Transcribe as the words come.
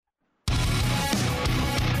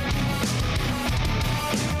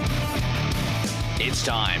It's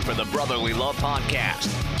time for the Brotherly Love Podcast,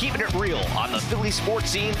 keeping it real on the Philly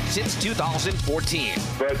sports scene since 2014.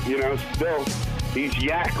 But, still, he's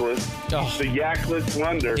Yakless. Oh. The Yakless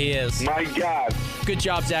wonder. He is. My God. Good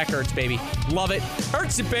job, Zach Ertz, baby. Love it.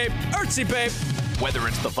 Ertzy, babe. Ertzy, babe. Whether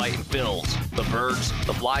it's the Fightin' Phils, the Birds,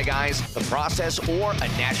 the Fly Guys, the Process, or a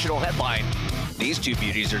national headline, these two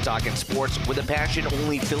beauties are talking sports with a passion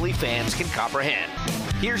only Philly fans can comprehend.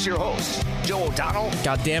 Here's your hosts, Joe O'Donnell.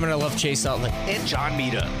 God damn it, I love Chase Utley. And John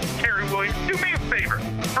Mita. Kerry Williams, do me a favor.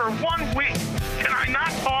 For 1 week, can I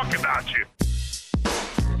not talk about you?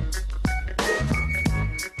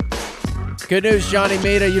 Good news, Johnny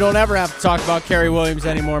Mita. You don't ever have to talk about Kerry Williams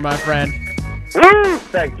anymore, my friend. Woo!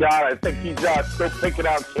 Thank God. I think he's still picking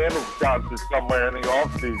out candle sponsors somewhere in the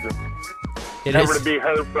offseason. Never to be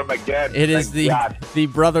heard from again. It is Thank the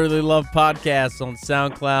Brotherly Love Podcast on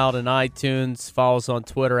SoundCloud and iTunes. Follow us on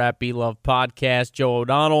Twitter at BLovePodcast. Joe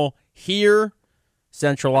O'Donnell here,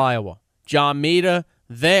 Central Iowa. John Mita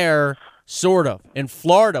there, sort of, in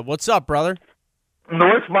Florida. What's up, brother?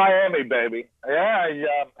 North Miami, baby. Yeah,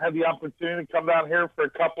 I had the opportunity to come down here for a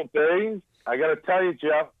couple days. I got to tell you,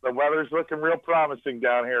 Jeff, the weather's looking real promising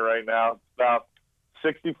down here right now. It's about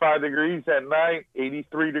 65 degrees at night,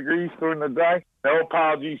 83 degrees during the day. No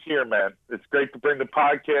apologies here, man. It's great to bring the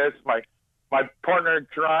podcast. My partner in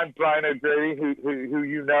crime, Brian O'Grady, who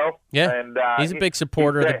you know. Yeah, and, he's a big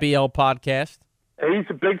supporter of the BL podcast. He's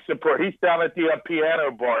a big supporter. He's down at the piano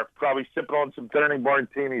bar, probably sipping on some Tony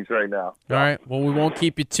Martinis right now. All right. Well, we won't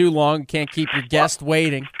keep you too long. Can't keep your guest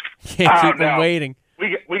waiting. Can't keep them waiting.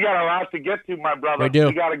 We got a lot to get to, my brother. We do.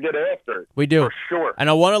 We got to get after it. We do. For sure. And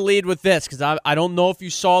I want to lead with this because I don't know if you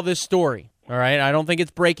saw this story. All right. I don't think it's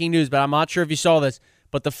breaking news, but I'm not sure if you saw this.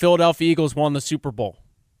 But the Philadelphia Eagles won the Super Bowl.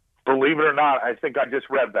 Believe it or not, I think I just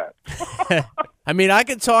read that. I mean, I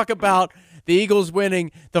could talk about the Eagles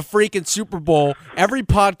winning the freaking Super Bowl every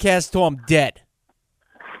podcast till I'm dead.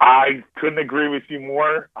 I couldn't agree with you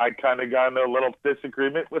more. I kind of got into a little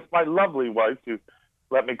disagreement with my lovely wife who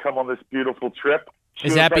let me come on this beautiful trip.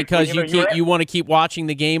 Is that because you want to keep watching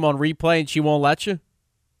the game on replay and she won't let you?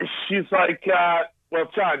 She's like, well,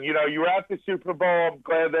 John, you were at the Super Bowl. I'm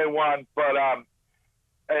glad they won, but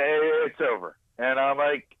it's over. And I'm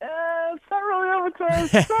like, it's not really over.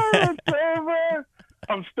 It's over.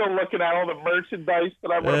 I'm still looking at all the merchandise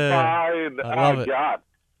that I want to buy. And, I love it. God.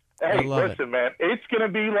 Hey, listen, man, it's going to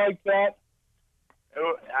be like that.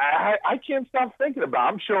 I can't stop thinking about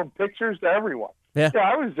it. I'm showing pictures to everyone. Yeah,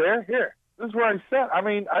 I was there. Here. This is where I sat. I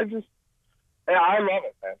mean, I love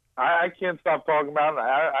it, man. I can't stop talking about it.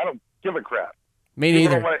 I don't give a crap. Me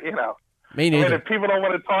neither. Me neither. I mean, if people don't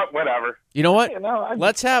want to talk, whatever. You know what?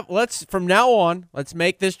 Let's from now on, let's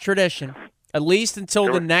make this tradition. At least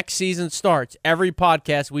until the next season starts, every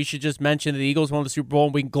podcast we should just mention the Eagles won the Super Bowl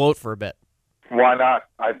and we can gloat for a bit. Why not?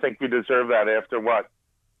 I think we deserve that after what?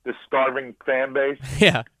 The starving fan base?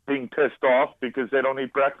 Yeah. Being pissed off because they don't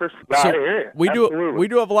eat breakfast? So we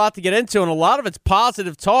do have a lot to get into, and a lot of it's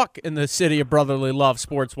positive talk in the city of brotherly love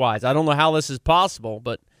sports-wise. I don't know how this is possible,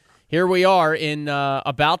 but here we are in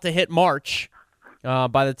about to hit March.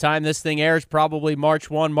 By the time this thing airs, probably March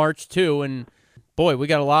 1, March 2, and boy, we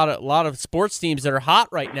got a lot of sports teams that are hot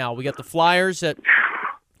right now. We got the Flyers that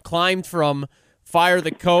climbed from fire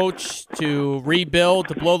the coach to rebuild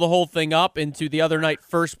to blow the whole thing up into the other night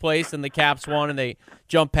first place, and the Caps won and they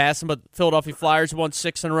jumped past them. But the Philadelphia Flyers won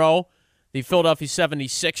 6 in a row. The Philadelphia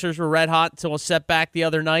 76ers were red hot until a setback the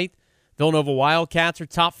other night. Villanova Wildcats are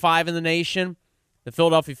top 5 in the nation. The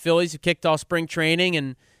Philadelphia Phillies have kicked off spring training,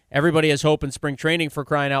 and everybody has hope in spring training for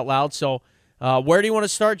crying out loud. So where do you want to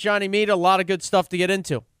start, Johnny Mita? A lot of good stuff to get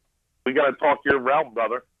into. We got to talk your realm,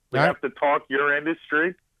 brother. We have to talk your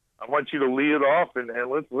industry. I want you to lead it off, and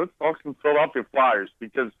let's talk some Philadelphia Flyers,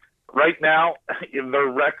 because right now, in their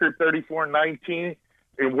record 34-19,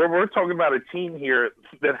 and we're talking about a team here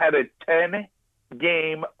that had a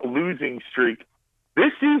 10-game losing streak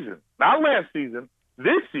this season, not last season,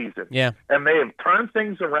 this season. Yeah. And they have turned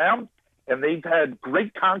things around, and they've had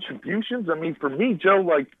great contributions. I mean, for me, Joe,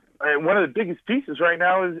 one of the biggest pieces right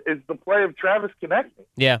now is the play of Travis Konechny.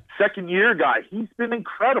 Yeah. Second-year guy. He's been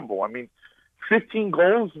incredible. I mean, 15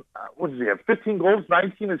 goals, what does he have? 15 goals,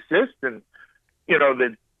 19 assists, and,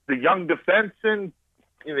 the young defenseman,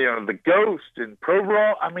 the Ghost and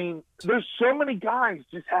Provorov. I mean, there's so many guys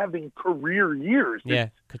just having career years. Yeah,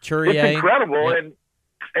 Couturier. It's incredible, Yep.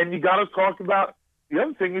 and you got to talk about the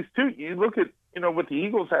other thing is, too, you look at, what the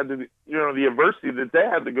Eagles had to, the adversity that they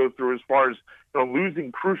had to go through as far as,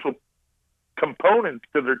 losing crucial components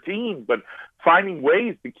to their team, but finding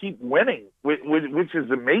ways to keep winning, which is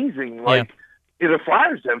amazing. The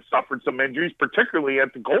Flyers have suffered some injuries, particularly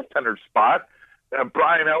at the goaltender spot.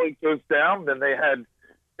 Brian Elliott goes down. Then they had,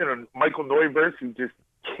 Michael Neuvirth, who just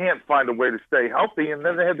can't find a way to stay healthy. And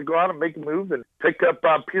then they had to go out and make a move and pick up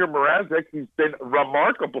Peter Mrazek, who's been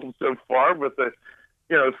remarkable so far with a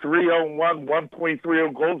 3.01,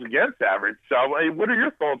 1.30 goals against average. So, what are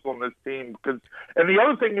your thoughts on this team? And the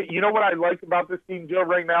other thing, what I like about this team, Joe,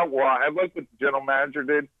 right now? Well, I like what the general manager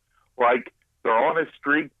did. Like, they're on a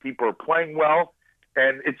streak. People are playing well.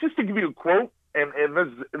 And it's just to give you a quote, and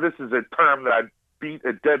this is a term that I beat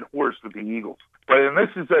a dead horse with the Eagles. And this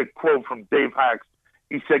is a quote from Dave Hacks.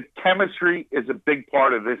 He said, chemistry is a big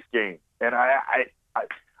part of this game. And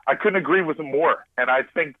I couldn't agree with him more. And I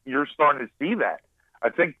think you're starting to see that. I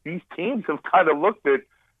think these teams have kind of looked at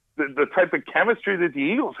the type of chemistry that the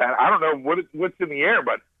Eagles had. I don't know what's in the air,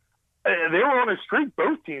 but they were on a streak,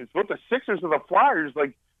 both teams. Both the Sixers and the Flyers,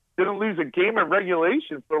 didn't lose a game in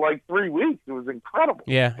regulation for 3 weeks. It was incredible.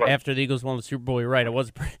 Yeah, after the Eagles won the Super Bowl, you're right. It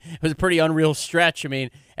was a pretty unreal stretch. I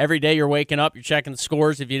mean, every day you're waking up, you're checking the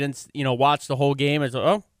scores. If you didn't, watch the whole game, it's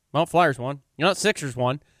Flyers won. Sixers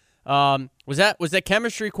won. Was that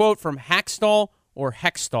chemistry quote from Hackstall or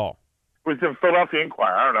Hextall? It was in Philadelphia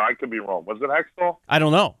Inquirer. I don't know. I could be wrong. Was it Hextall? I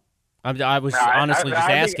don't know. I was honestly just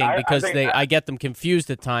asking because I get them confused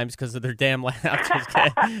at times because of their damn laugh.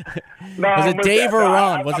 Was it Dave or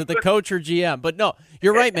Ron? Was it the coach or GM? But no,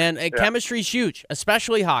 you're right, man. Chemistry's huge,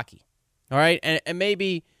 especially hockey. All right? And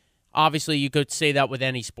maybe, obviously, you could say that with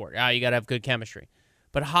any sport. You got to have good chemistry.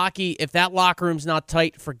 But hockey, if that locker room's not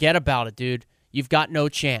tight, forget about it, dude. You've got no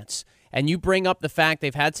chance. And you bring up the fact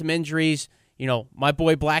they've had some injuries. My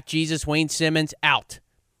boy Black Jesus, Wayne Simmons, out.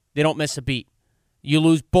 They don't miss a beat. You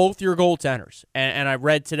lose both your goaltenders. And I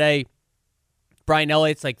read today, Brian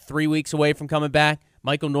Elliott's 3 weeks away from coming back.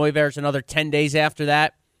 Michael Neuvirth's another 10 days after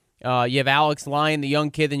that. You have Alex Lyon, the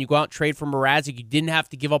young kid. Then you go out and trade for Mrazek. You didn't have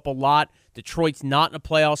to give up a lot. Detroit's not in a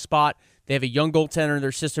playoff spot. They have a young goaltender in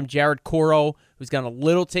their system, Jared Coro, who's gotten a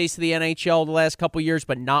little taste of the NHL the last couple years,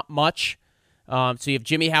 but not much. So you have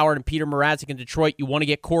Jimmy Howard and Peter Mrazek in Detroit. You want to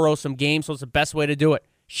get Coro some games, so it's the best way to do it.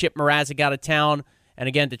 Ship Mrazek out of town. And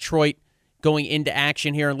again, Detroit going into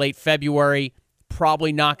action here in late February,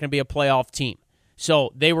 probably not going to be a playoff team.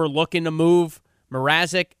 So they were looking to move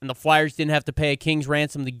Mrazek, and the Flyers didn't have to pay a king's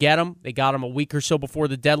ransom to get him. They got him a week or so before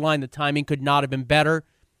the deadline. The timing could not have been better.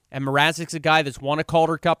 And Mrazek's a guy that's won a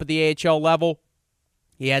Calder Cup at the AHL level.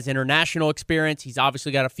 He has international experience. He's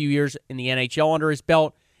obviously got a few years in the NHL under his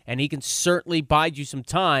belt, and he can certainly bide you some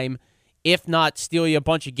time, if not steal you a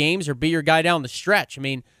bunch of games or be your guy down the stretch. I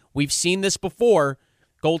mean, we've seen this before.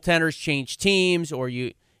 Goaltenders change teams, or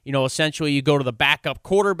essentially you go to the backup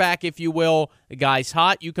quarterback, if you will. The guy's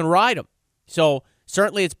hot, you can ride him. So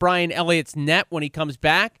certainly it's Brian Elliott's net when he comes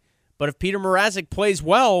back, but if Peter Mrazek plays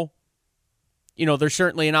well, there's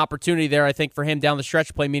certainly an opportunity there, I think, for him down the stretch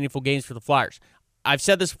to play meaningful games for the Flyers. I've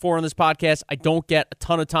said this before on this podcast. I don't get a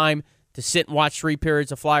ton of time to sit and watch 3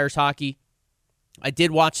 periods of Flyers hockey. I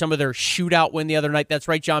did watch some of their shootout win the other night. That's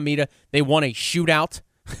right, John Mita. They won a shootout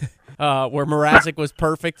where Mrazek was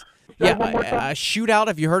perfect. Yeah, a shootout.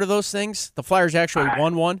 Have you heard of those things? The Flyers actually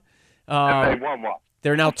won one. They won one.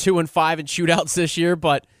 They're now 2-5 in shootouts this year.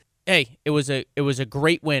 But hey, it was a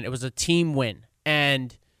great win. It was a team win.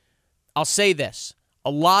 And I'll say this: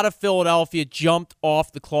 a lot of Philadelphia jumped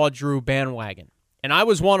off the Claude Giroux bandwagon, and I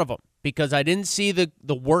was one of them because I didn't see the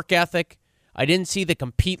work ethic. I didn't see the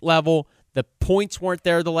compete level. The points weren't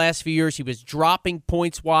there the last few years. He was dropping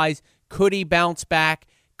points-wise. Could he bounce back?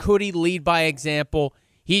 Could he lead by example?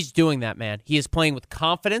 He's doing that, man. He is playing with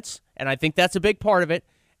confidence, and I think that's a big part of it.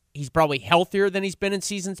 He's probably healthier than he's been in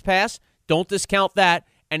seasons past. Don't discount that.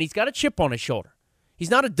 And he's got a chip on his shoulder. He's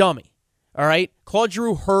not a dummy, all right? Claude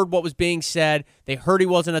Giroux heard what was being said. They heard he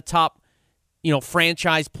wasn't a top,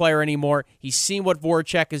 franchise player anymore. He's seen what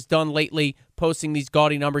Voracek has done lately, posting these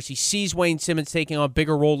gaudy numbers. He sees Wayne Simmons taking on a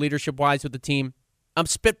bigger role leadership-wise with the team. I'm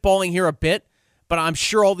spitballing here a bit, but I'm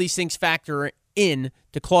sure all these things factor in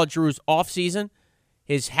to Claude Giroux's offseason,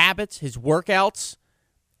 his habits, his workouts,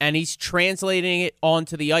 and he's translating it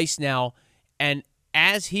onto the ice now. And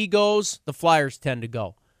as he goes, the Flyers tend to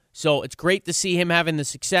go. So it's great to see him having the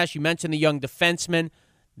success. You mentioned the young defensemen.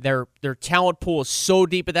 Their talent pool is so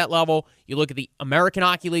deep at that level. You look at the American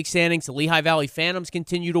Hockey League standings, the Lehigh Valley Phantoms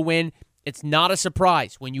continue to win. It's not a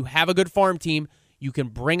surprise. When you have a good farm team, you can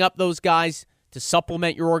bring up those guys to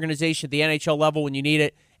supplement your organization at the NHL level when you need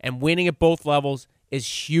it. And winning at both levels is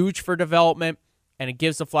huge for development, and it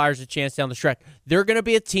gives the Flyers a chance down the stretch. They're going to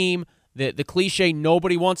be a team, the cliche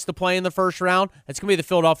nobody wants to play in the first round, that's going to be the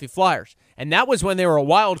Philadelphia Flyers. And that was when they were a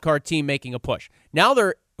wild card team making a push. Now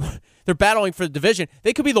they're battling for the division.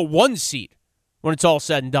 They could be the 1 seed when it's all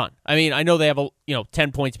said and done. I mean, I know they have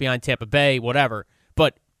 10 points behind Tampa Bay, whatever.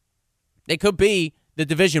 but they could be the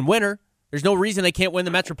division winner. There's no reason they can't win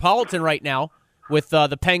the Metropolitan right now with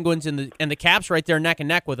the Penguins and the Caps right there neck and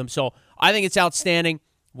neck with them. So I think it's outstanding.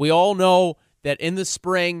 We all know that in the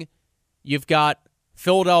spring, you've got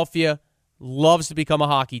Philadelphia loves to become a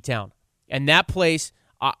hockey town. And that place,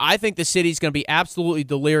 I think the city's going to be absolutely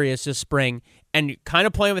delirious this spring and kind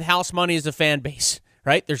of playing with house money as a fan base,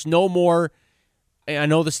 right? There's no more, I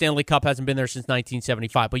know the Stanley Cup hasn't been there since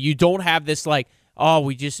 1975, but you don't have this like, oh,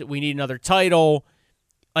 we need another title.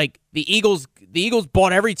 Like the Eagles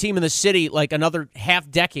bought every team in the city like another half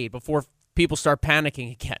decade before people start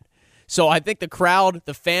panicking again. So I think the crowd,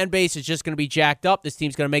 the fan base is just going to be jacked up. This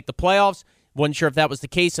team's going to make the playoffs. Wasn't sure if that was the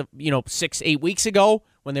case of 6-8 weeks ago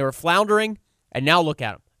when they were floundering, and now look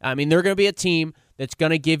at them. I mean, they're going to be a team that's going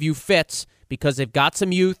to give you fits because they've got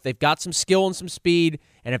some youth, they've got some skill and some speed,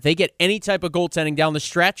 and if they get any type of goaltending down the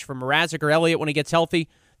stretch from Mrazek or Elliott when he gets healthy,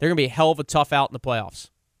 they're going to be a hell of a tough out in the playoffs.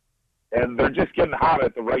 And they're just getting hot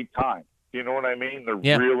at the right time. You know what I mean?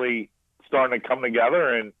 They're really starting to come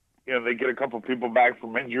together, and they get a couple people back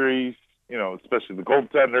from injuries. Especially the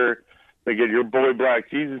goaltender. They get your boy Black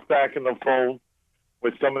Jesus back in the fold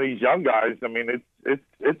with some of these young guys. I mean,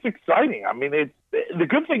 it's exciting. I mean, the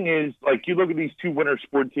good thing is, like, you look at these two winter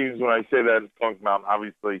sport teams. When I say that in Skunk Mountain,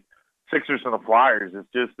 obviously Sixers and the Flyers. It's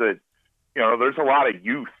just that there's a lot of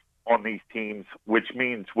youth on these teams, which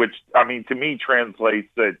to me translates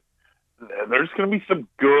that there's going to be some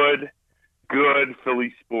good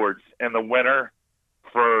Philly sports in the winter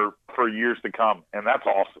for years to come, and that's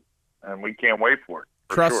awesome, and we can't wait for it.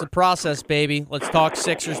 Trust the process, baby. Let's talk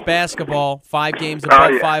Sixers basketball. 5 games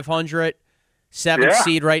above 500, 7th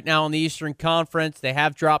seed right now in the Eastern Conference. They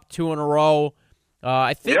have dropped 2 in a row.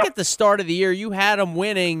 I think at the start of the year you had them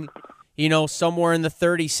winning, somewhere in the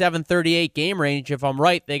 37-38 game range, if I'm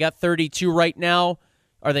right. They got 32 right now.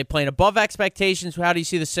 Are they playing above expectations? How do you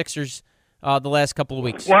see the Sixers the last couple of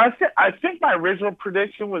weeks? Well, I think my original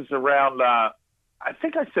prediction was around, I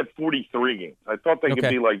think I said 43 games. I thought they could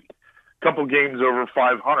be like a couple games over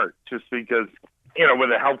 500 just because,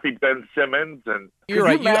 with a healthy Ben Simmons. And you're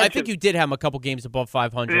right. I think you did have them a couple games above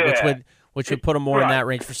 500, which would put them more in that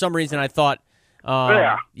range. For some reason, I thought,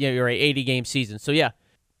 you're right, 80-game season. So, yeah.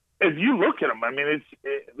 If you look at them, I mean,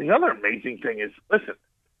 the other amazing thing is, listen,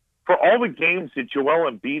 for all the games that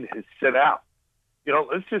Joel Embiid has sit out,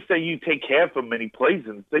 let's just say you take half of them and he plays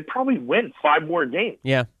them, they probably win 5 more games.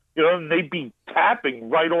 Yeah. And they'd be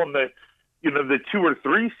tapping right on the 2 or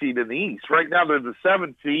 3 seed in the East. Right now they're the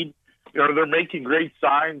 7th seed. They're making great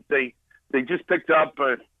signs. They just picked up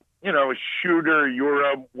a shooter,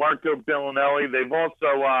 Marco Bellinelli. They've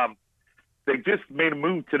also they just made a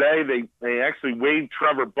move today. They actually waived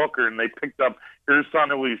Trevor Booker and they picked up Ersan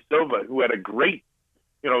Ilyasova, who had a great,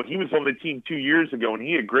 he was on the team 2 years ago and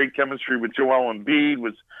he had great chemistry with Joel Embiid,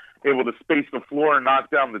 was able to space the floor and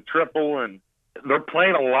knock down the triple, and they're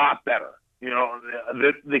playing a lot better.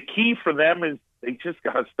 The key for them is they just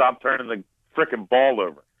got to stop turning the frickin' ball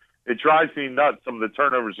over. It drives me nuts, some of the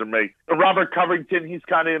turnovers are made. Robert Covington, he's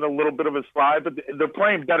kind of in a little bit of a slide, but they're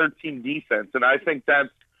playing better team defense. And I think that's,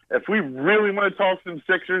 if we really want to talk some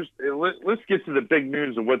Sixers, let's get to the big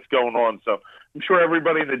news of what's going on. So I'm sure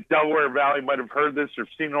everybody in the Delaware Valley might have heard this or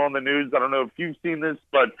seen it on the news. I don't know if you've seen this,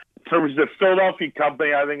 but there was a Philadelphia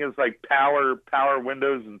company, I think it's like Power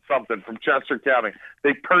Windows and something from Chester County.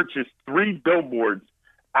 They purchased 3 billboards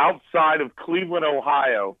outside of Cleveland,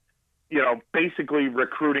 Ohio, basically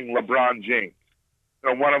recruiting LeBron James.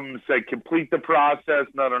 One of them said, complete the process.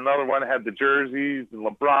 Another one had the jerseys and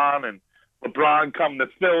LeBron come to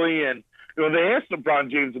Philly. And, they asked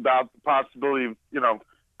LeBron James about the possibility of,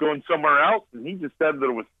 going somewhere else. And he just said that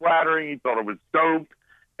it was flattering. He thought it was dope.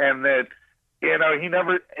 And that, he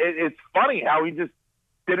never, it's funny how he just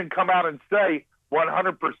didn't come out and say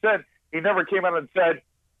 100%. He never came out and said,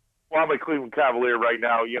 well, I'm a Cleveland Cavalier right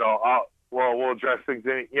now. We'll address things.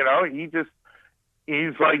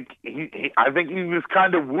 He's like, I think he was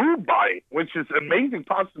kind of wooed by it, which is an amazing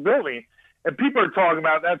possibility. And people are talking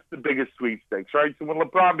about that's the biggest sweepstakes, right? So when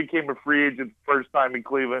LeBron became a free agent the first time in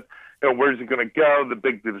Cleveland, where's he going to go? The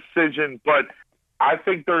big decision. But I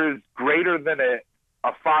think there is greater than a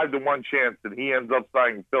 5-to-1 chance that he ends up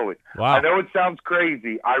signing Philly. Wow. I know it sounds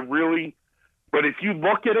crazy. But if you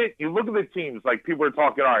look at it, you look at the teams, like people are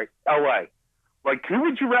talking, all right, LA. Like, who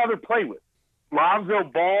would you rather play with? Lonzo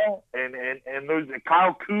Ball and those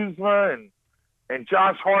Kyle Kuzma and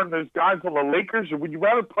Josh Hart and those guys on the Lakers, or would you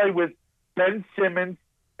rather play with Ben Simmons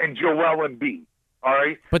and Joel Embiid? All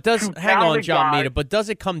right. But hang on, John Mita. But does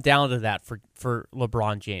it come down to that for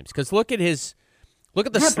LeBron James? Because look at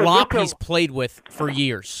the slop he's played with for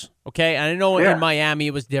years. Okay, and I know in Miami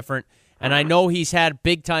it was different. And I know he's had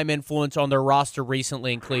big-time influence on their roster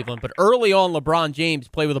recently in Cleveland, but early on, LeBron James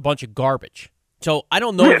played with a bunch of garbage. So I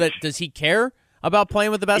don't know that – does he care about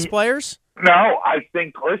playing with the best players? No, I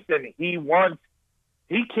think, listen, he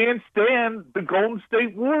can't stand the Golden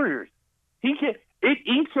State Warriors. It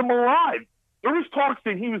eats him alive. There was talks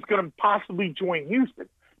that he was going to possibly join Houston.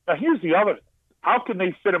 Now, here's the other thing. How can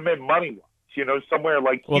they fit him in money-wise? Somewhere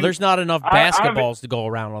like Houston? Well, there's not enough basketballs to go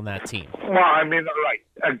around on that team. Well, I mean,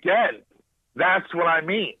 right. Again, that's what I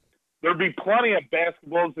mean. There'd be plenty of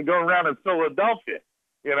basketballs to go around in Philadelphia.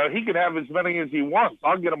 He can have as many as he wants.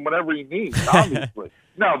 I'll get him whatever he needs, obviously.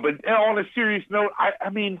 No, but on a serious note,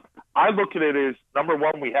 I look at it as, number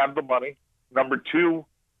one, we have the money. Number two,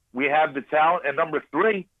 we have the talent. And number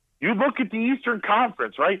three, you look at the Eastern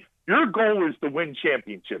Conference, right? Your goal is to win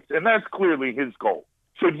championships, and that's clearly his goal.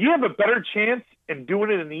 So do you have a better chance in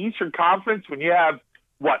doing it in the Eastern Conference when you have,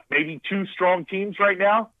 maybe two strong teams right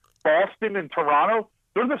now? Boston and Toronto?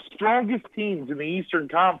 They're the strongest teams in the Eastern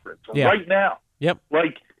Conference right now. Yep.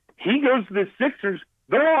 He goes to the Sixers,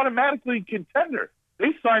 they're automatically a contender. They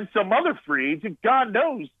signed some other free agent, God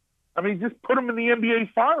knows. Just put them in the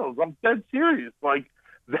NBA Finals. I'm dead serious.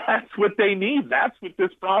 That's what they need. That's what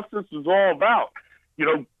this process is all about.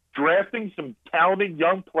 Drafting some talented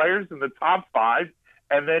young players in the top 5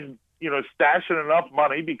 and then, stashing enough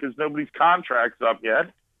money because nobody's contract's up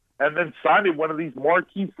yet, and then signing one of these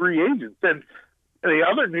marquee free agents. And the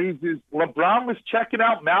other news is LeBron was checking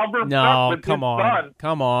out Malvern Prep with his son.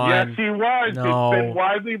 Come on. Yes, he was. No. It's been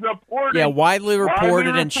widely reported. Yeah, widely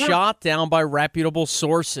reported and shot down by reputable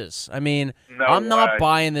sources. I'm not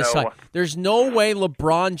buying this. There's no way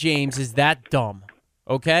LeBron James is that dumb,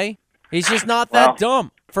 okay? He's just not that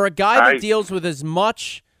dumb. For a guy that deals with as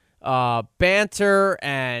much banter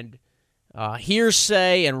and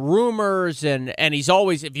hearsay and rumors, and he's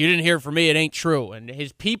always, if you didn't hear from me, it ain't true. And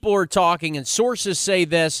his people are talking and sources say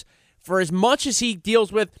this. For as much as he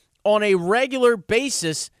deals with on a regular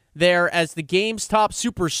basis there as the game's top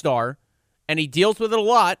superstar, and he deals with it a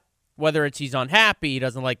lot, whether it's he's unhappy, he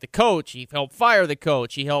doesn't like the coach, he helped fire the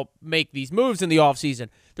coach, he helped make these moves in the offseason.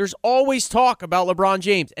 There's always talk about LeBron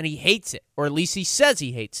James, and he hates it, or at least he says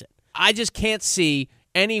he hates it. I just can't see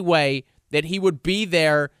any way that he would be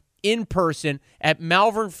there in person at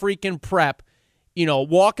Malvern freaking Prep,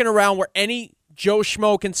 walking around where any Joe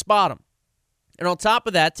Schmo can spot him. And on top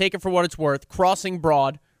of that, take it for what it's worth, Crossing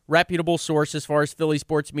Broad, reputable source as far as Philly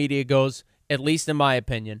sports media goes, at least in my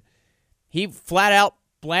opinion. He flat out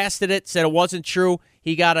blasted it, said it wasn't true.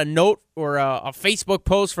 He got a note or a Facebook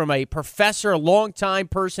post from a professor, a longtime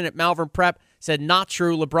person at Malvern Prep, said not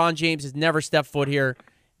true. LeBron James has never stepped foot here.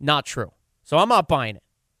 Not true. So I'm not buying it.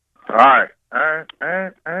 All right.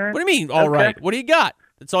 What do you mean, all right? What do you got?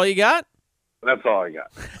 That's all you got? That's all I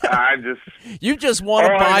got. You just want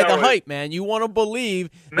to buy the hype, man. You want to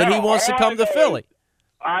believe that he wants to come to Philly.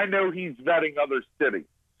 I know he's vetting other cities.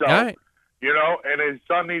 So, all right. And his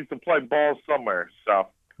son needs to play ball somewhere. So,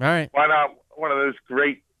 all right. Why not one of those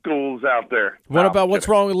great schools out there? What about what's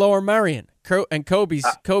wrong with Lower Merion? And Kobe's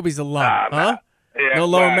alum, huh? Yeah, no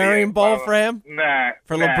Lower Merion ball for him? Nah.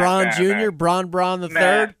 For LeBron Jr., Bron the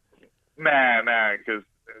third? Nah, because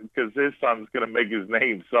his son's going to make his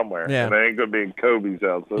name somewhere. Yeah. And it ain't going to be in Kobe's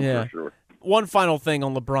house, that's for sure. One final thing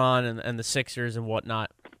on LeBron and the Sixers and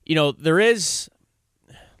whatnot. LeBron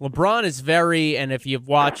is very, and if you've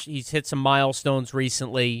watched, he's hit some milestones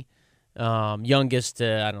recently. Youngest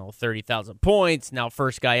to, 30,000 points. Now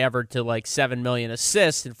first guy ever to 7 million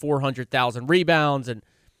assists and 400,000 rebounds.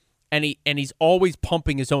 And he's always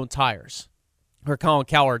pumping his own tires. Or Colin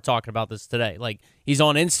Cowherd talking about this today. He's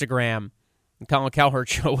on Instagram, and Colin Cowherd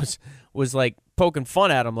show was poking fun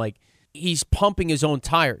at him. He's pumping his own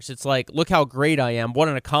tires. It's look how great I am. What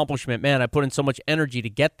an accomplishment, man. I put in so much energy to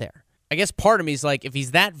get there. I guess part of me is if he's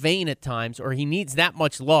that vain at times, or he needs that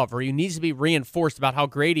much love, or he needs to be reinforced about how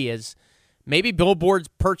great he is, maybe billboards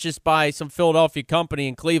purchased by some Philadelphia company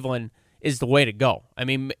in Cleveland is the way to go.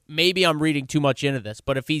 Maybe I'm reading too much into this,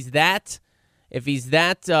 but if he's that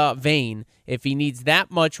vain, if he needs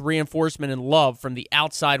that much reinforcement and love from the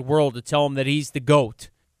outside world to tell him that he's the GOAT,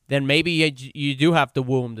 then maybe you do have to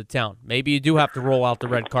woo him to town. Maybe you do have to roll out the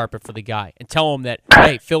red carpet for the guy and tell him that,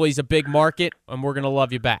 hey, Philly's a big market, and we're going to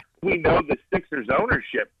love you back. We know the Sixers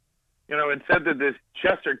ownership. It said that this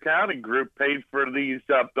Chester County group paid for these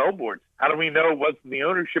billboards. How do we know it wasn't the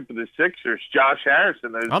ownership of the Sixers, Josh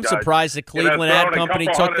Harrison? I'm surprised the Cleveland ad company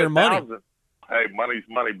took their money. Hey, money's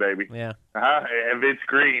money, baby. Yeah. If it's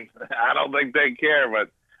green, I don't think they care, but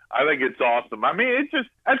I think it's awesome.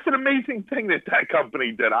 That's an amazing thing that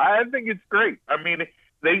company did. I think it's great.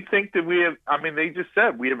 They think that they just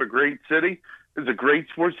said we have a great city. There's a great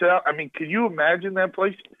sports out. I mean, can you imagine that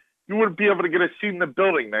place? You wouldn't be able to get a seat in the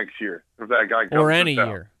building next year if that guy comes or any to town.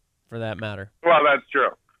 year, for that matter. Well, that's true.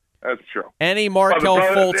 That's true. Any Markelle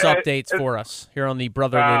Fultz updates for us here on the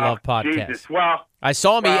Brotherly Love podcast? Jesus. Well, I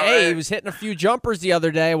saw him. He was hitting a few jumpers the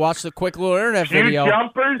other day. I watched a quick little internet video.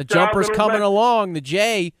 The jumper's coming along. The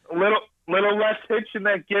J. Little less hitch in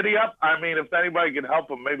that giddy up. I mean, if anybody can help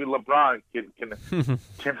him, maybe LeBron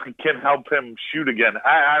can help him shoot again.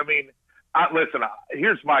 I mean, listen.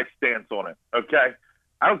 Here's my stance on it. Okay,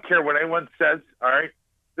 I don't care what anyone says. All right,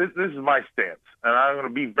 this is my stance, and I'm going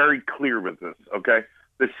to be very clear with this. Okay,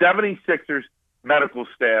 the 76ers medical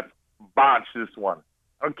staff botched this one.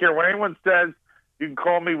 I don't care what anyone says. You can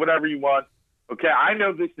call me whatever you want. Okay, I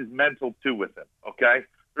know this is mental too with him. Okay.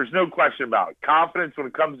 There's no question about it. Confidence when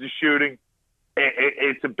it comes to shooting,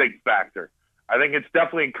 it's a big factor. I think it's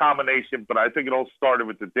definitely a combination, but I think it all started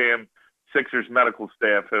with the damn Sixers medical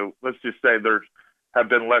staff who, let's just say, have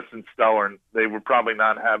been less than stellar, and they would probably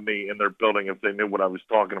not have me in their building if they knew what I was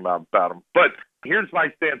talking about them. But here's my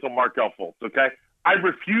stance on Markelle Fultz, okay? I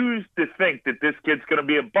refuse to think that this kid's going to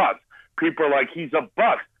be a bust. People are like, he's a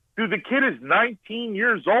bust. Dude, the kid is 19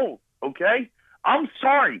 years old, okay? I'm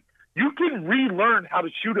sorry. You can relearn how to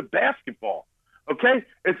shoot a basketball, okay?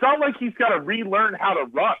 It's not like he's got to relearn how to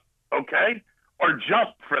run, okay? Or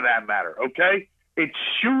jump, for that matter, okay? It's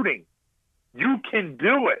shooting. You can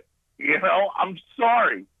do it. You know, I'm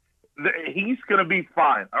sorry. He's going to be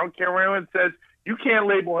fine. I don't care what anyone says. You can't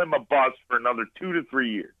label him a bust for another 2 to 3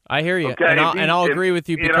 years. I hear you, okay? and I'll agree with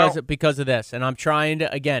you because of this. And I'm trying to,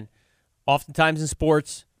 again, oftentimes in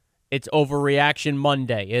sports – it's overreaction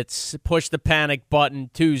Monday. It's push the panic button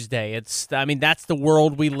Tuesday. That's the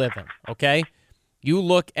world we live in, okay? You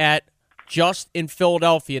look at just in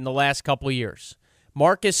Philadelphia in the last couple of years.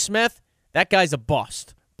 Marcus Smith, that guy's a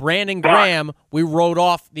bust. Brandon Graham, we wrote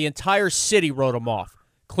off, the entire city wrote him off.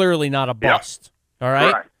 Clearly not a bust, all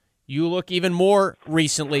right? You look even more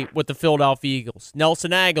recently with the Philadelphia Eagles.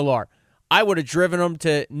 Nelson Aguilar, I would have driven him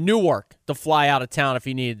to Newark to fly out of town if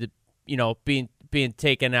he needed to, being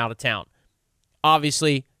taken out of town.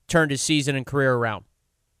 Obviously, turned his season and career around.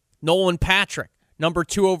 Nolan Patrick, number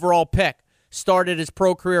 2 overall pick, started his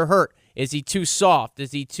pro career hurt. Is he too soft?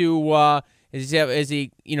 Is he too? Is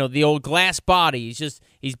he? The old glass body.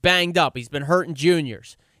 He's banged up. He's been hurt in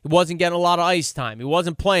juniors. He wasn't getting a lot of ice time. He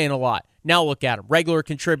wasn't playing a lot. Now look at him, regular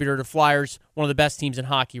contributor to Flyers, one of the best teams in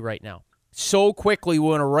hockey right now. So quickly, we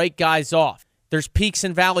want to write guys off. There's peaks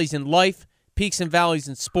and valleys in life, peaks and valleys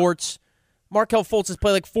in sports. Markelle Fultz has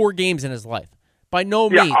played like 4 games in his life. By no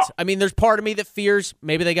means. I mean, there's part of me that fears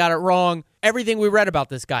maybe they got it wrong. Everything we read about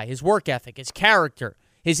this guy, his work ethic, his character,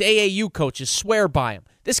 his AAU coaches swear by him.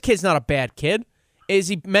 This kid's not a bad kid. Is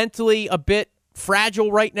he mentally a bit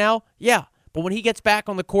fragile right now? Yeah. But when he gets back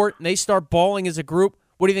on the court and they start balling as a group,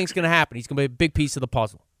 what do you think is going to happen? He's going to be a big piece of the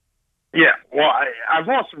puzzle. Yeah, well, I've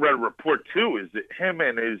also read a report, too, is that him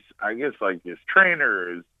and his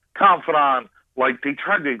trainer, his confidant, they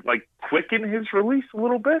tried to, quicken his release a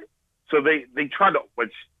little bit. So they tried to,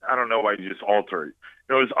 which I don't know why you just alter it.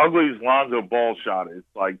 As ugly as Lonzo Ball shot is,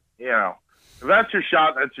 if that's your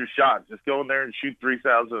shot, that's your shot. Just go in there and shoot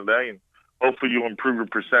 3,000 a day, and hopefully you'll improve your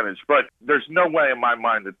percentage. But there's no way in my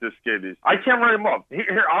mind that this kid is – I can't write him off.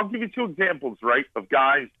 Here, I'll give you 2 examples, right, of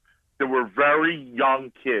guys that were very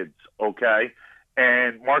young kids, okay?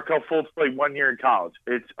 And Markelle Fultz played 1 year in college.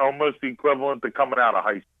 It's almost the equivalent to coming out of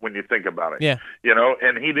high school when you think about it. Yeah.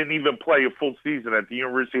 And he didn't even play a full season at the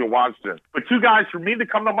University of Washington. But 2 guys for me to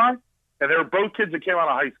come to mind, and they were both kids that came out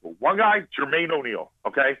of high school. One guy, Jermaine O'Neal,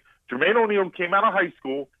 okay? Jermaine O'Neal came out of high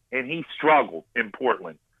school, and he struggled in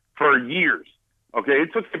Portland for years, okay? It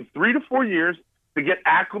took him 3 to 4 years to get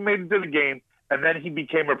acclimated to the game, and then he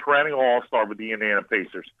became a perennial all-star with the Indiana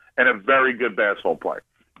Pacers and a very good basketball player.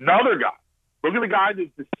 Another guy. Look at the guy that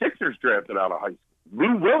the Sixers drafted out of high school,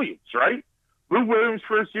 Lou Williams, right? Lou Williams'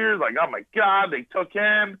 first year, oh, my God, they took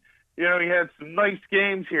him. He had some nice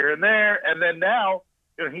games here and there. And then now,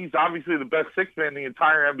 he's obviously the best 6th man in the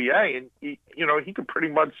entire NBA. And, he could pretty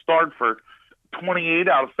much start for 28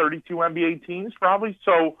 out of 32 NBA teams probably.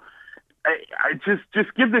 So I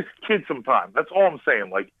just give this kid some time. That's all I'm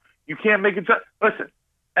saying. You can't make it – listen,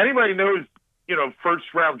 anybody knows –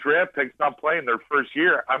 first-round draft picks not playing their first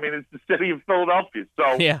year. I mean, it's the city of Philadelphia.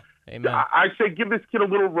 So yeah, amen. I say give this kid a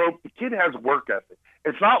little rope. The kid has work ethic.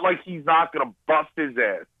 It's not like he's not going to bust his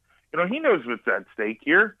ass. He knows what's at stake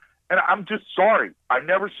here. And I'm just sorry. I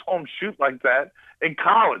never saw him shoot like that in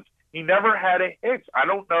college. He never had a hitch. I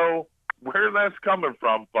don't know where that's coming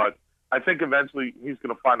from, but I think eventually he's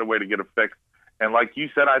going to find a way to get it fixed. And like you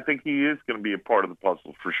said, I think he is going to be a part of the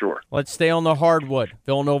puzzle for sure. Let's stay on the hardwood.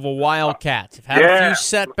 Villanova Wildcats have had a few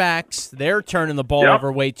setbacks. They're turning the ball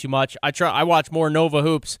over way too much. I watch more Nova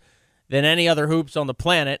hoops than any other hoops on the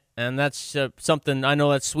planet, and that's something I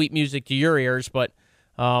know that's sweet music to your ears, but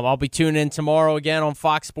I'll be tuning in tomorrow again on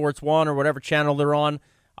Fox Sports 1 or whatever channel they're on.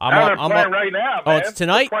 They're playing right now, man. Oh, it's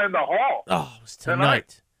tonight? They're playing the Hall. Oh, it's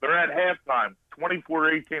tonight. They're at halftime,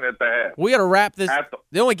 24-18 at the half. We got to wrap this.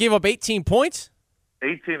 They only gave up 18 points?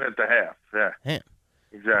 18 at the half, yeah. Damn.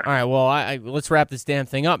 Exactly. All right, well, let's wrap this damn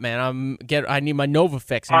thing up, man. I need my Nova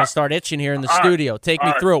fix. I'm going to start itching here in the studio. Take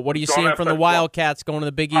me through it. What are you seeing from the Wildcats going to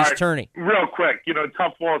the Big East tourney? Real quick,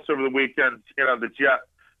 tough loss over the weekend.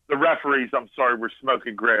 The referees, I'm sorry, were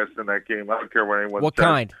smoking grass in that game. I don't care what anyone says. What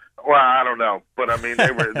kind? Well, I don't know. But, I mean,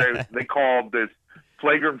 they called this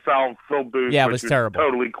flagrant foul Phil Booth. Yeah, it was terrible.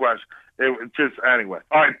 Totally questioned. It was just, anyway.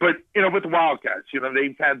 All right, but, with the Wildcats,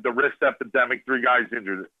 they've had the wrist epidemic, 3 guys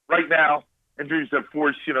injured. Right now, injuries have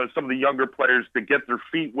forced, some of the younger players to get their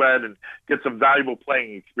feet wet and get some valuable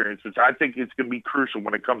playing experience, which I think is going to be crucial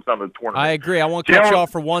when it comes down to the tournament. I agree. I want to cut you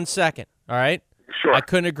off for 1 second, all right? Sure. I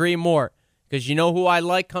couldn't agree more. Because you know who I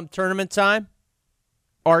like come tournament time?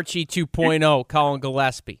 Archie 2.0, Colin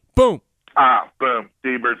Gillespie. Boom. Boom.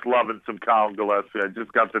 Debert's loving some Colin Gillespie. I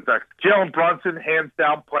just got the text. Jalen Brunson, hands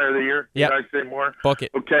down, player of the year. Yep. Did I say more? Book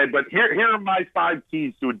it. Okay, but here are my 5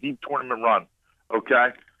 keys to a deep tournament run. Okay?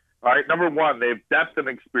 All right, number 1, they have depth and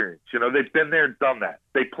experience. They've been there and done that.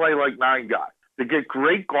 They play like 9 guys. They get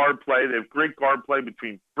great guard play. They have great guard play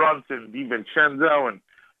between Brunson, DiVincenzo, and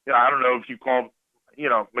I don't know if you call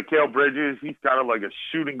Mikal Bridges. He's kind of like a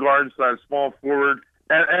shooting guard, so small forward.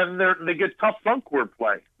 And they get tough front court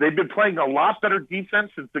play. They've been playing a lot better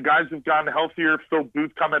defense since the guys have gotten healthier. Phil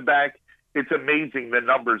Booth coming back. It's amazing, the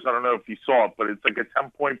numbers. I don't know if you saw it, but it's like a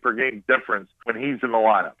 10-point per game difference when he's in the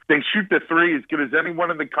lineup. They shoot the 3 as good as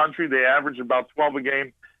anyone in the country. They average about 12 a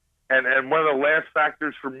game. And one of the last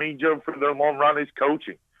factors for me, Joe, for their long run is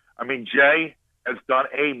coaching. I mean, Jay has done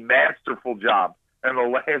a masterful job in the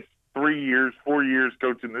last 4 years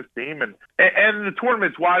coaching this team. And the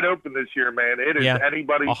tournament's wide open this year, man. It is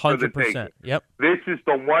anybody's for the taking. Yep. This is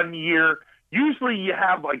the 1 year. Usually you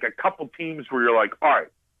have like a couple teams where you're like, all right,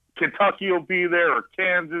 Kentucky will be there, or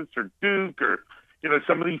Kansas, or Duke, or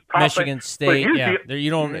some of these top Michigan State. Yeah,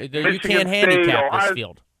 you can't handicap this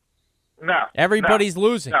field. No, everybody's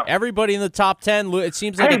losing. No. Everybody in the top 10. It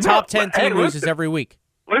seems like a top 10 team loses every week.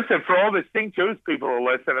 Listen, for all the St. Joe's people who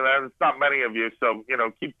listen, and there's not many of you, so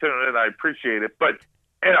keep tuning in. I appreciate it. But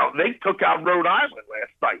they took out Rhode Island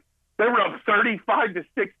last night. They were up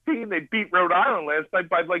 35-16. They beat Rhode Island last night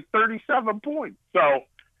by like 37 points. So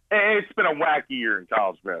it's been a wacky year in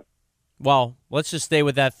college basketball. Well, let's just stay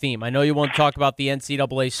with that theme. I know you want to talk about the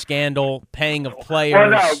NCAA scandal, paying of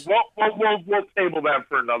players. Well, no, we'll table that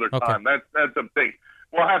for another time. Okay. That's a big.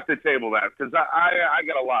 We'll have to table that because I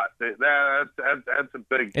got a lot. That's a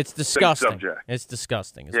big. It's disgusting. Big subject. It's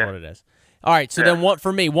disgusting, is what it is. All right, so then what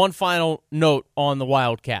for me? One final note on the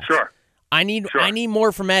Wildcats. Sure. I need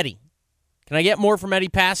more from Eddie. Can I get more from Eddie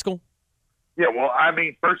Paschal? Yeah, well, I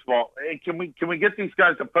mean, first of all, can we get these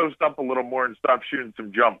guys to post up a little more and stop shooting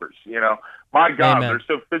some jumpers? My God, Amen. They're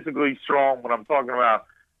so physically strong. When I'm talking about,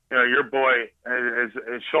 your boy is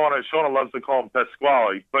Shauna loves to call him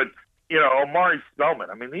Pasquale, but Omari Spellman.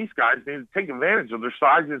 I mean, these guys need to take advantage of their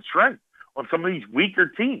size and strength on some of these weaker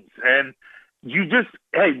teams. And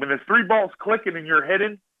when the 3 ball's clicking and you're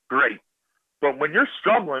hitting, great. But when you're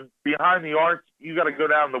struggling behind the arc, you got to go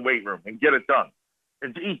down to the weight room and get it done.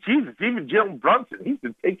 And Jesus, even Jalen Brunson, he's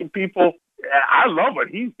been taking people. I love what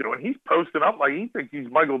he's doing. He's posting up like he thinks he's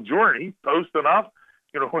Michael Jordan. He's posting up,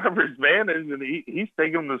 whoever his man is, and he's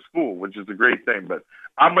taking them to school, which is a great thing. But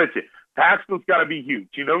I'm with you. Paschal's got to be huge.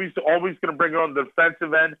 He's always going to bring it on the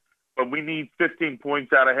defensive end, but we need 15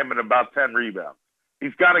 points out of him and about 10 rebounds.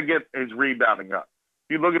 He's got to get his rebounding up.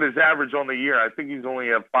 If you look at his average on the year, I think he's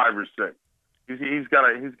only at 5 or 6. He's got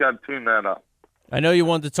to tune that up. I know you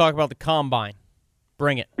wanted to talk about the Combine.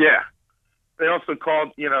 Bring it. Yeah. They also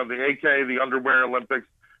called, the AKA the Underwear Olympics.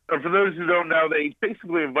 And for those who don't know, they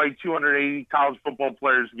basically invite 280 college football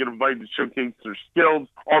players to get invited to showcase their skills,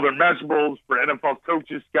 all their measurables for NFL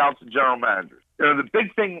coaches, scouts, and general managers. The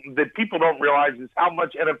big thing that people don't realize is how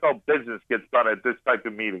much NFL business gets done at this type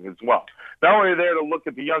of meeting as well. Not only are they there to look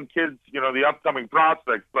at the young kids, the upcoming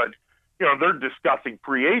prospects, but, they're discussing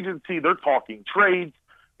free agency, they're talking trades.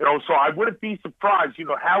 So I wouldn't be surprised,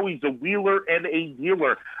 Howie's a wheeler and a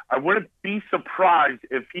dealer. I wouldn't be surprised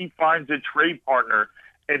if he finds a trade partner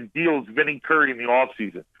and deals Vinny Curry in the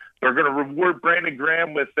offseason. They're going to reward Brandon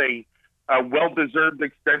Graham with a well-deserved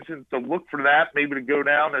extension, so look for that, maybe to go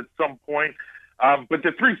down at some point. But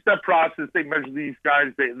the three-step process, they measure these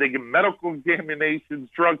guys. They get medical examinations,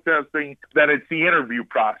 drug testing. Then it's the interview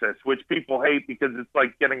process, which people hate because it's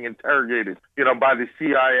like getting interrogated, by the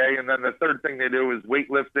CIA. And then the third thing they do is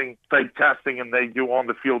weightlifting, type testing, and they do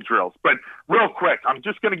on-the-field drills. But real quick, I'm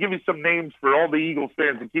just going to give you some names for all the Eagles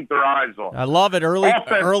fans to keep their eyes on. I love it.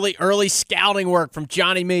 Early scouting work from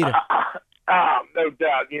Johnny Mita. No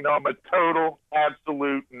doubt. I'm a total,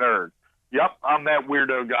 absolute nerd. Yep, I'm that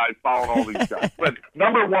weirdo guy following all these guys. But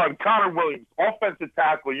number one, Connor Williams, offensive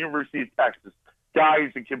tackle, University of Texas. Guy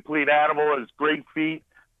is a complete animal, has great feet,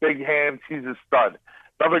 big hands. He's a stud.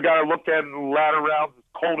 Another guy to look at in the latter rounds is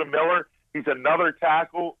Colton Miller. He's another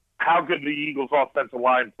tackle. How good the Eagles' offensive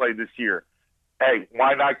line play this year? Hey,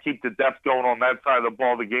 why not keep the depth going on that side of the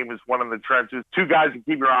ball? The game is won in the trenches. Two guys to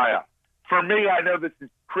keep your eye out. For me, I know this is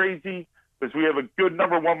crazy because we have a good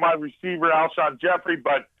number one wide receiver, Alshon Jeffrey,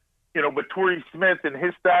 but Torrey Smith and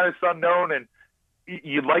his status unknown, and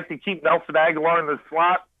you'd like to keep Nelson Aguilar in the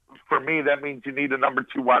slot. For me, that means you need a number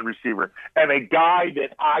two wide receiver. And a guy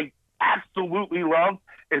that I absolutely love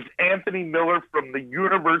is Anthony Miller from the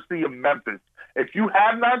University of Memphis. If you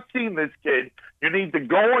have not seen this kid, you need to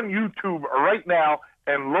go on YouTube right now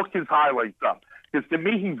and look his highlights up. Because to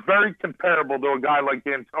me, he's very comparable to a guy like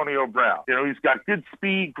Antonio Brown. He's got good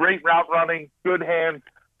speed, great route running, good hands.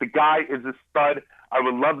 The guy is a stud. I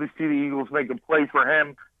would love to see the Eagles make a play for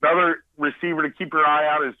him. Another receiver to keep your eye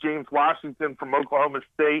out is James Washington from Oklahoma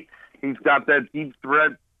State. He's got that deep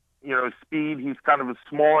threat, speed. He's kind of a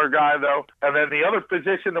smaller guy, though. And then the other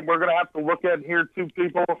position that we're going to have to look at here, two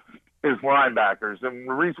people, is linebackers. And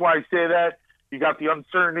the reason why I say that, you got the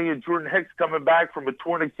uncertainty of Jordan Hicks coming back from a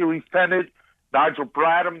torn Achilles tendon. Nigel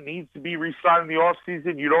Bradham needs to be re-signed in the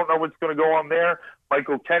offseason. You don't know what's going to go on there.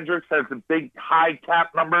 Michael Kendricks has a big high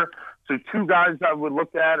cap number. So two guys I would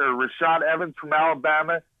look at are Rashad Evans from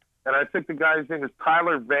Alabama, and I think the guy's name is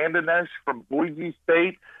Tyler Van Den Esch from Boise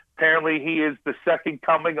State. Apparently he is the second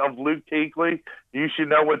coming of Luke Kuechly. You should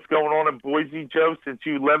know what's going on in Boise, Joe, since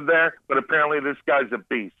you live there, but apparently this guy's a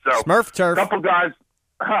beast. So Smurf turf. A couple guys,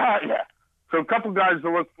 yeah. So a couple guys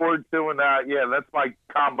to look forward to, and that's my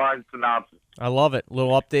combine synopsis. I love it. A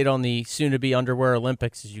little update on the soon-to-be underwear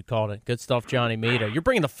Olympics, as you called it. Good stuff, Johnny Mita. You're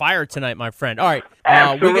bringing the fire tonight, my friend. All right,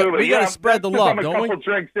 we got to spread the love, don't we? I'm a couple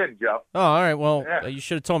drinks in, Joe. Oh, all right. Well, you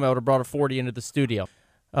should have told me. I would have brought a 40 into the studio.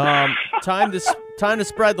 Time to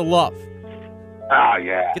spread the love. Oh,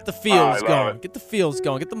 yeah. Get the feels going. Get the feels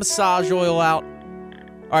going. Get the massage oil out.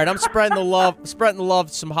 All right, I'm spreading the love. Spreading the love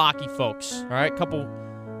to some hockey folks. All right, couple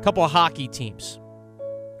of hockey teams.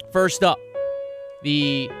 First up,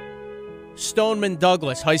 the Stoneman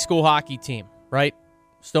Douglas high school hockey team, right?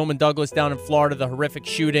 Stoneman Douglas down in Florida, the horrific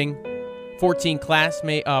shooting. 14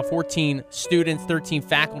 students, 13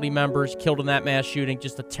 faculty members killed in that mass shooting.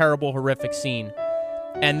 Just a terrible, horrific scene.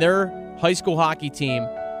 And their high school hockey team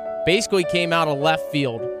basically came out of left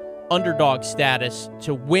field, underdog status,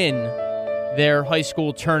 to win their high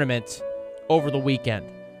school tournament over the weekend.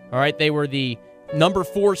 All right, they were the number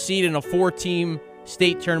 4 seed in a 4-team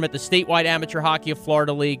state tournament, the Statewide Amateur Hockey of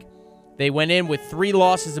Florida League. They went in with 3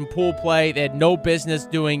 losses in pool play. They had no business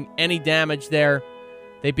doing any damage there.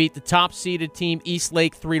 They beat the top-seeded team, East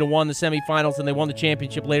Lake, 3-1 the semifinals, and they won the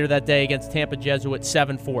championship later that day against Tampa Jesuit,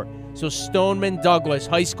 7-4. So Stoneman Douglas,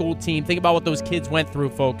 high school team, think about what those kids went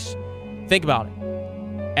through, folks. Think about it.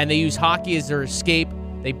 And they used hockey as their escape.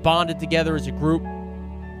 They bonded together as a group,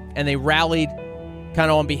 and they rallied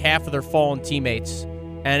kind of on behalf of their fallen teammates.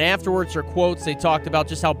 And afterwards, their quotes, they talked about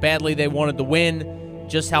just how badly they wanted to win,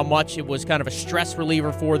 just how much it was kind of a stress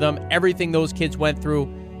reliever for them, everything those kids went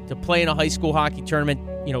through to play in a high school hockey tournament,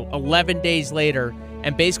 11 days later,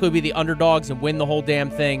 and basically be the underdogs and win the whole damn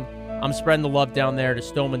thing. I'm spreading the love down there to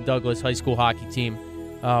Stoneman Douglas high school hockey team.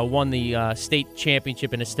 Won the state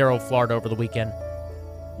championship in Estero, Florida over the weekend.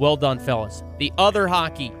 Well done, fellas. The other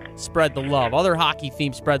hockey spread the love. Other hockey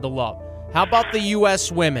team spread the love. How about the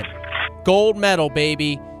U.S. women? Gold medal,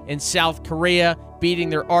 baby, in South Korea, beating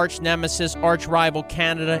their arch nemesis, arch rival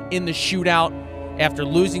Canada in the shootout after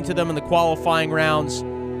losing to them in the qualifying rounds,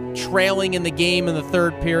 trailing in the game in the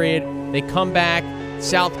third period. They come back,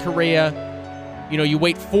 South Korea. You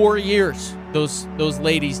wait 4 years, those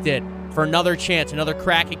ladies did, for another chance, another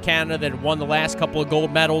crack at Canada that had won the last couple of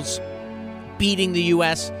gold medals, beating the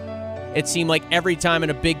U.S. It seemed like every time in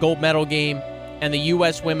a big gold medal game, and the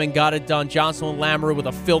U.S. women got it done. Jocelyn Lamoureux with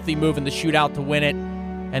a filthy move in the shootout to win it.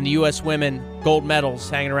 And the U.S. women, gold medals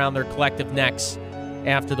hanging around their collective necks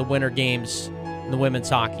after the Winter Games in the women's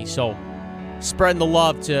hockey. So spreading the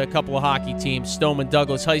love to a couple of hockey teams, Stoneman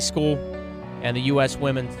Douglas High School and the U.S.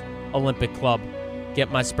 Women's Olympic Club. Get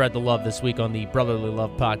my spread the love this week on the Brotherly Love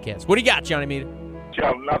Podcast. What do you got, Johnny Mita?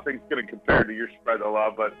 Joe, nothing's going to compare to your spread of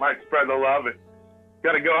love, but my spread of love is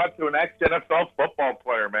got to go out to an ex-NFL football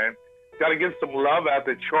player, man. Got to give some love out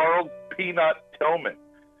to Charles Peanut Tillman.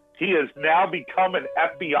 He has now become an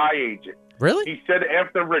FBI agent. Really? He said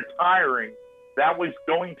after retiring, that was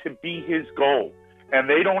going to be his goal. And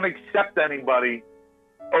they don't accept anybody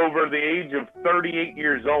over the age of 38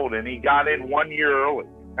 years old, and he got in 1 year early.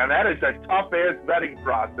 And that is a tough-ass vetting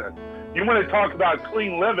process. You want to talk about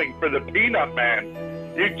clean living for the Peanut Man.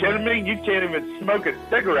 You kidding me? You can't even smoke a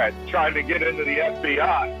cigarette trying to get into the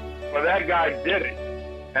FBI. Well, that guy did it.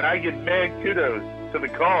 And I give mad kudos to the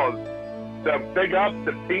cause. So big up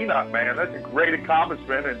to Peanut, man. That's a great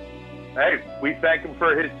accomplishment. And, hey, we thank him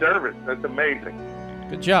for his service. That's amazing.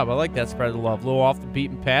 Good job. I like that spread of love. A little off the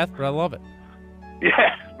beaten path, but I love it.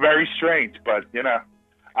 Yeah, very strange. But, you know,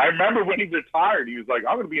 I remember when he retired, he was like,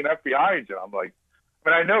 I'm going to be an FBI agent. I'm like, I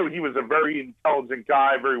mean, I know he was a very intelligent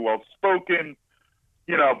guy, very well-spoken,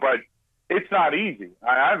 you know, but it's not easy.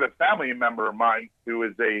 I have a family member of mine who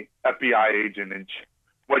is a FBI agent, and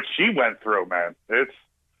what she went through, man,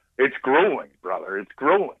 it's grueling, brother. It's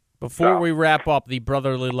grueling. Before we wrap up the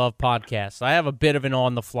Brotherly Love podcast, I have a bit of an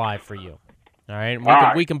on-the-fly for you. All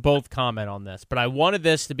right? We can both comment on this, but I wanted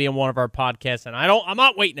this to be in one of our podcasts, and I'm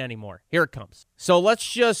not waiting anymore. Here it comes. So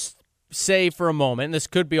let's just say for a moment, and this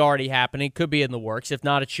could be already happening, could be in the works. If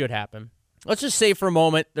not, it should happen. Let's just say for a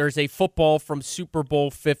moment there's a football from Super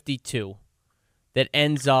Bowl 52 that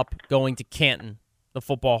ends up going to Canton, the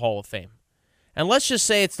Football Hall of Fame. And let's just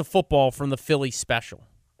say it's the football from the Philly Special.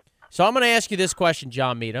 So I'm going to ask you this question,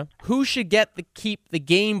 John Mita. Who should get to keep the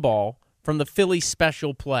game ball from the Philly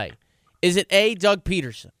Special play? Is it A, Doug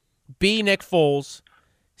Peterson, B, Nick Foles,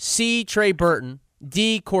 C, Trey Burton,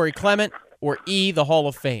 D, Corey Clement, or E, the Hall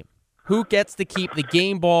of Fame? Who gets to keep the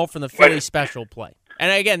game ball from the Philly Special play?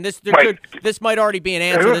 And again, this might already be an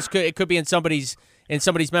answer. It could be in somebody's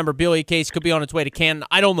memorabilia case. Could be on its way to Canton.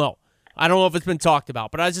 I don't know. I don't know if it's been talked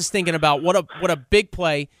about, but I was just thinking about what a big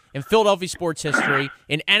play in Philadelphia sports history,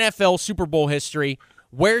 in NFL Super Bowl history.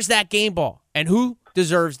 Where's that game ball, and who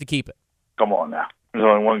deserves to keep it? Come on now. There's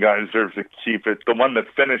only one guy who deserves to keep it, the one that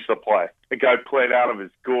finished the play. The guy played out of his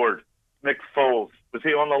gourd. Nick Foles. Was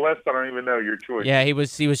he on the list? I don't even know your choice. Yeah, he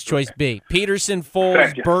was choice B. Peterson,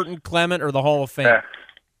 Foles, Burton, Clement, or the Hall of Fame? Yeah,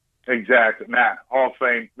 exactly. Nah, Hall of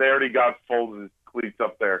Fame. They already got Foles' cleats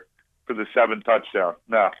up there for the 7 touchdown.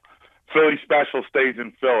 No. Philly Special stays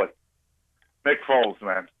in Philly. Nick Foles,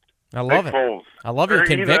 man. I love it. Foles. I love your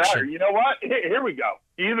conviction. You know what? Here we go.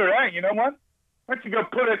 Either that, you know what? Why don't you go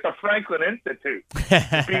put it at the Franklin Institute?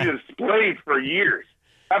 Be displayed for years.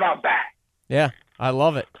 How about that? Yeah, I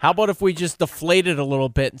love it. How about if we just deflate it a little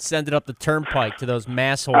bit and send it up the turnpike to those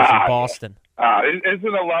mass holes in Boston? Isn't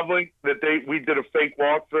it lovely that we did a fake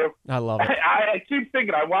walkthrough? I love it. I keep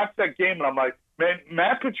thinking, I watched that game and I'm like, man,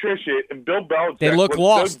 Matt Patricia and Bill Belichick. They look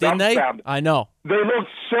lost, didn't they? I know. They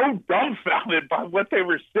looked so dumbfounded by what they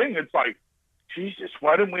were seeing. It's like, Jesus,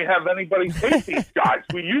 why didn't we have anybody take these guys?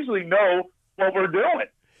 We usually know what we're doing.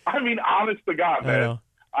 I mean, honest to God, man.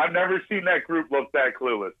 I've never seen that group look that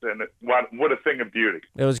clueless, and what a thing of beauty.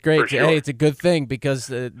 It was great. Sure. Hey, it's a good thing because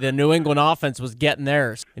the New England offense was getting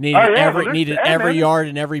theirs. It needed every yard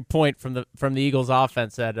and every point from the Eagles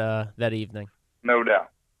offense that evening. No doubt.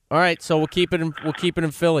 All right, so we'll keep it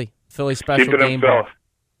in Philly. Philly Special game ball.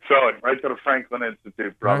 Philly, right to the Franklin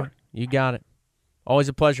Institute, brother. Right, you got it. Always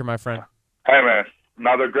a pleasure, my friend. Hey, man,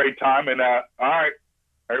 another great time, and all right.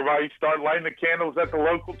 Everybody start lighting the candles at the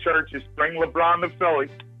local churches. Bring LeBron to Philly.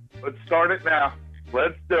 Let's start it now.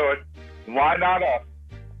 Let's do it. Why not us?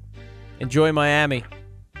 Enjoy Miami.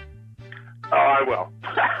 Oh, I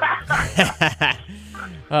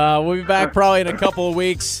will. We'll be back probably in a couple of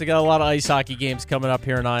weeks. We got a lot of ice hockey games coming up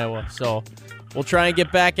here in Iowa, so we'll try and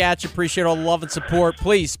get back at you. Appreciate all the love and support.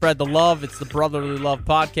 Please spread the love. It's the Brotherly Love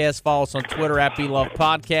Podcast. Follow us on Twitter at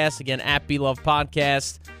BeLovePodcast. Again, at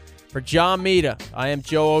BeLovePodcast. For John Mita, I am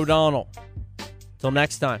Joe O'Donnell. Till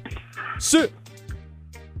next time. See